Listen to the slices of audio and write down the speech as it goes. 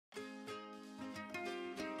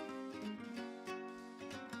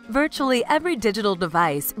Virtually every digital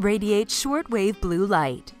device radiates shortwave blue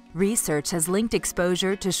light. Research has linked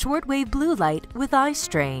exposure to shortwave blue light with eye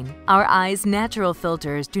strain. Our eyes' natural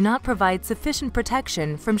filters do not provide sufficient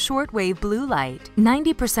protection from shortwave blue light.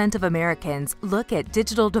 90% of Americans look at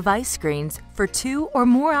digital device screens for 2 or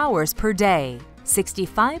more hours per day.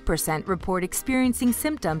 65% report experiencing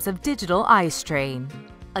symptoms of digital eye strain.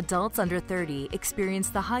 Adults under 30 experience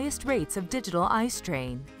the highest rates of digital eye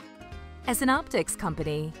strain. As an optics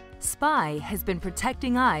company, SPY has been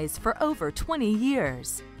protecting eyes for over 20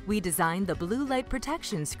 years. We designed the blue light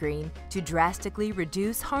protection screen to drastically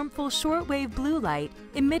reduce harmful shortwave blue light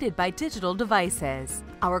emitted by digital devices.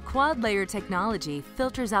 Our quad-layer technology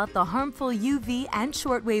filters out the harmful UV and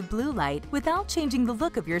shortwave blue light without changing the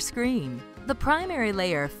look of your screen. The primary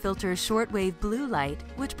layer filters shortwave blue light,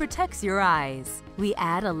 which protects your eyes. We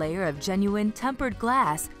add a layer of genuine tempered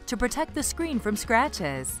glass to protect the screen from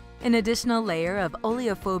scratches. An additional layer of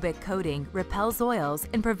oleophobic coating repels oils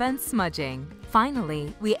and prevents smudging.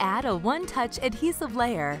 Finally, we add a one-touch adhesive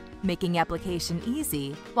layer, making application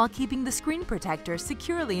easy while keeping the screen protector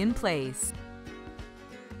securely in place.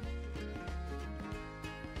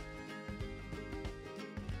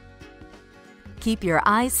 Keep your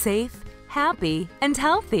eyes safe, happy, and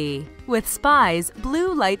healthy with SPY's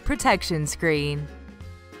Blue Light Protection Screen.